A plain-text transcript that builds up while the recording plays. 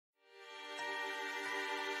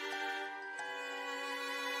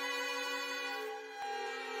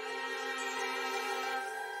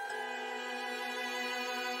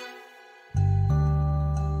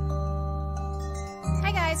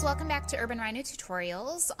guys, welcome back to Urban Rhino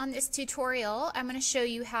Tutorials. On this tutorial, I'm going to show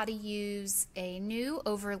you how to use a new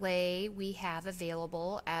overlay we have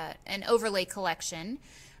available at an overlay collection,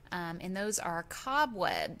 and those are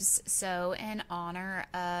cobwebs. So in honor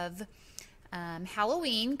of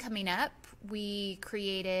Halloween coming up, we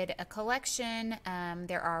created a collection.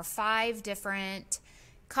 There are 5 different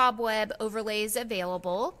cobweb overlays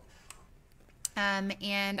available.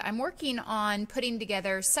 And I'm working on putting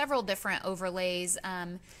together several different overlays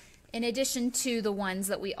in addition to the ones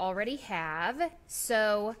that we already have.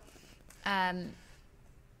 So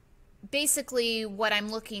basically what I'm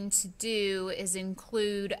looking to do is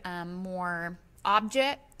include more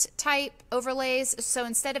object type overlays. So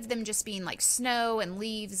instead of them just being like snow and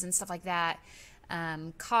leaves and stuff like that,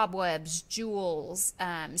 cobwebs, jewels,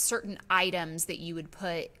 certain items that you would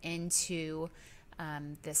put into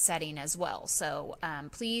the setting as well. So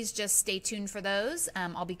please just stay tuned for those.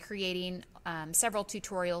 I'll be creating several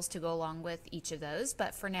tutorials to go along with each of those,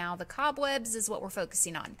 but for now the cobwebs is what we're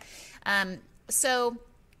focusing on. So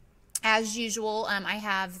as usual, I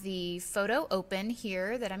have the photo open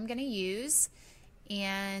here that I'm going to use,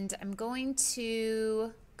 and I'm going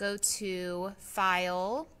to go to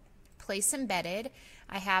File, Place Embedded.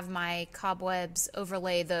 I have my cobwebs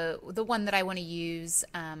overlay, the one that I want to use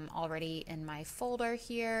already in my folder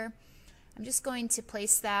here. I'm just going to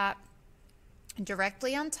place that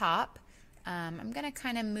directly on top. I'm going to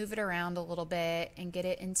kind of move it around a little bit and get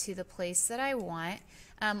it into the place that I want.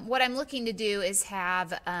 What I'm looking to do is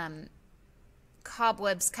have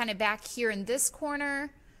cobwebs kind of back here in this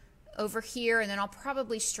corner, over here, and then I'll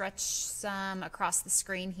probably stretch some across the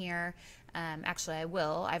screen here. Actually, I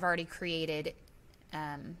will. I've already created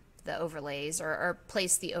the overlays or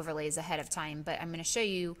place the overlays ahead of time, but I'm going to show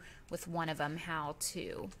you with one of them how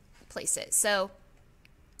to place it. So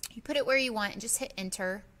you put it where you want and just hit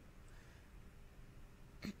enter,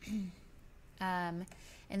 and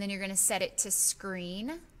then you're going to set it to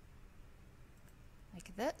screen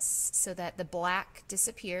like this so that the black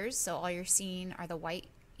disappears, so all you're seeing are the white,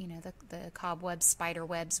 you know, the cobwebs, spider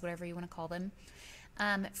webs, whatever you want to call them.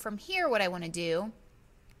 From here, what I want to do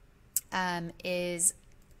is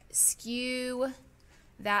skew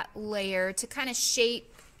that layer to kind of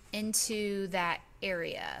shape into that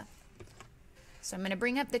area. So I'm going to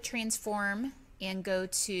bring up the transform and go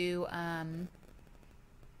to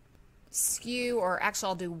skew, or actually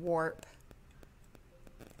I'll do warp.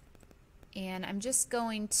 And I'm just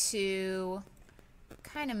going to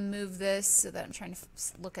kind of move this so that I'm trying to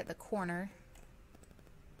look at the corner.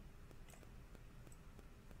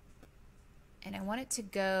 And I want it to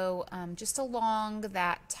go just along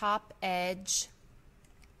that top edge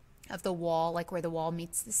of the wall, like where the wall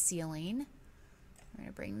meets the ceiling. I'm going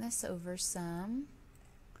to bring this over some,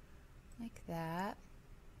 like that.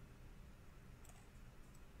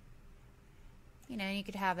 You know, you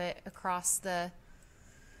could have it across the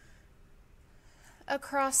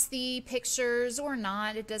pictures or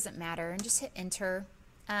not, it doesn't matter, and just hit enter.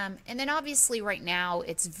 And then obviously right now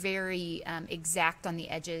it's very exact on the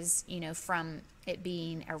edges, you know, from it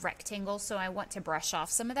being a rectangle, so I want to brush off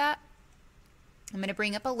some of that. I'm going to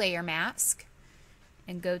bring up a layer mask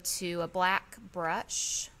and go to a black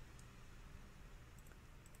brush,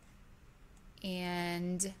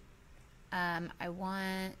 and I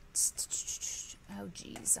want, oh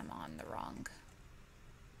geez, I'm on the wrong.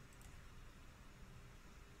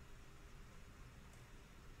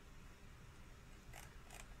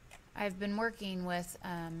 I've been working with,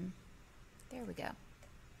 there we go.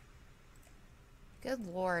 Good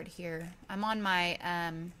Lord here. I'm on my,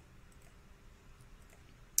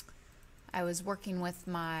 I was working with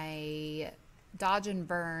my Dodge and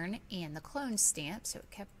Burn and the clone stamp, so it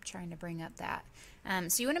kept trying to bring up that.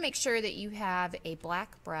 So you want to make sure that you have a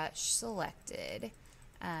black brush selected.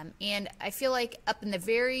 And I feel like up in the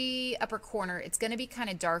very upper corner, it's going to be kind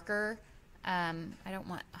of darker. I don't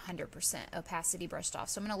want 100% opacity brushed off,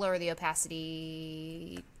 so I'm going to lower the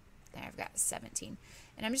opacity. There, I've got 17.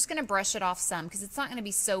 And I'm just going to brush it off some because it's not going to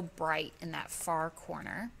be so bright in that far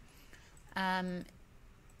corner. And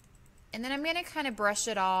then I'm going to kind of brush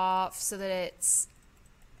it off so that it's,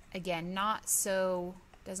 again, not so,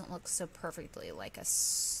 doesn't look so perfectly like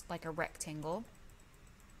a rectangle.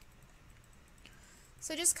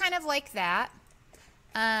 So just kind of like that.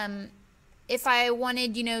 If I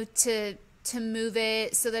wanted, you know, to move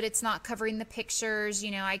it so that it's not covering the pictures,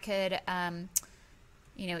 you know, I could,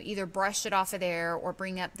 you know, either brush it off of there or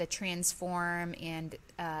bring up the transform and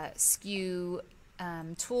skew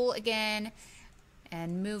tool again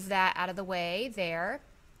and move that out of the way there.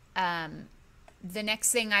 The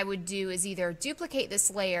next thing I would do is either duplicate this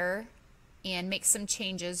layer and make some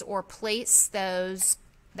changes, or place those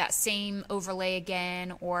that same overlay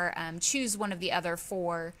again, or choose one of the other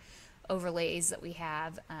 4 overlays that we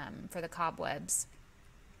have for the cobwebs.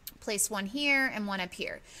 Place one here and one up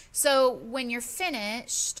here. So when you're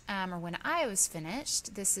finished, or when I was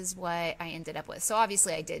finished, this is what I ended up with. So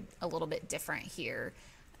obviously I did a little bit different here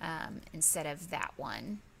instead of that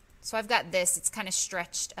one. So I've got this, it's kind of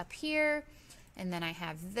stretched up here, and then I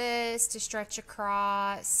have this to stretch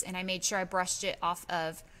across, and I made sure I brushed it off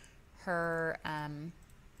of her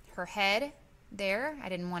head there. I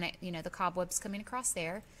didn't want it, you know, the cobwebs coming across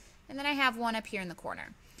there. And then I have one up here in the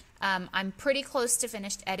corner. I'm pretty close to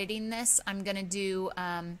finished editing this. I'm going to do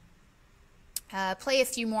play a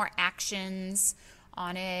few more actions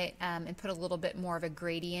on it and put a little bit more of a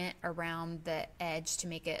gradient around the edge to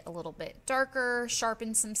make it a little bit darker,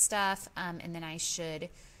 sharpen some stuff, and then I should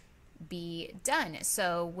be done.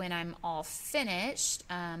 So when I'm all finished,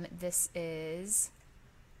 this is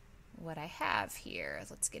what I have here.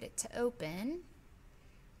 Let's get it to open.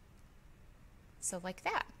 So like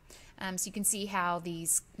that. So you can see how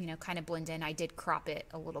these, you know, kind of blend in. I did crop it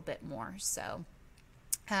a little bit more. So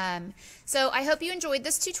I hope you enjoyed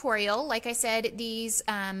this tutorial. Like I said, these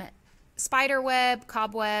spider web,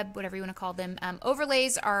 cobweb, whatever you want to call them,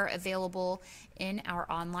 overlays are available in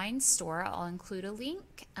our online store. I'll include a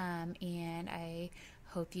link, and I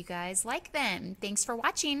hope you guys like them. Thanks for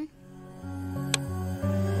watching.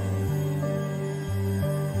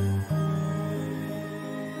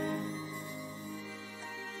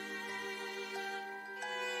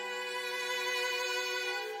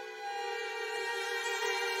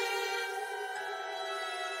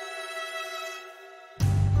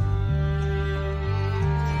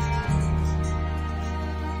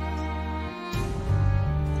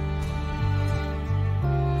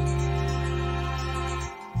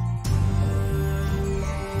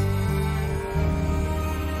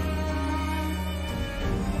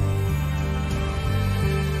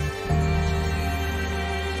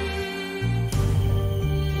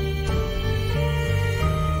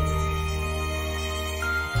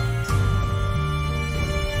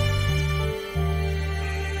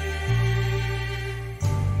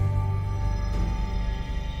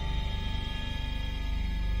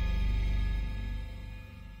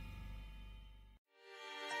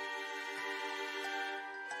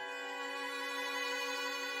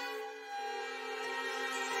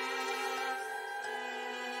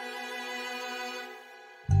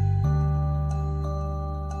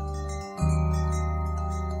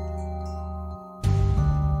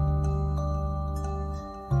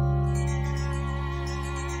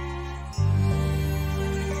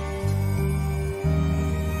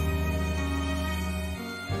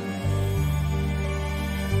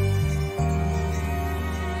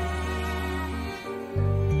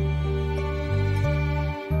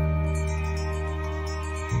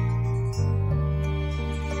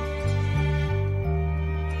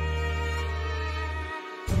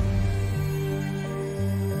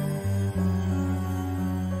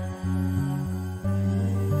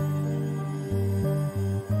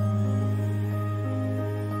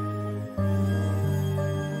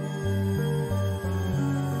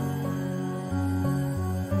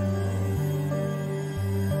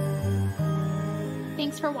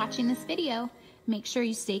 Thanks for watching this video. Make sure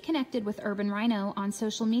you stay connected with Urban Rhino on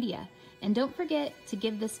social media. And don't forget to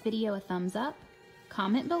give this video a thumbs up,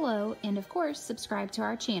 comment below, and of course, subscribe to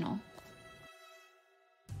our channel.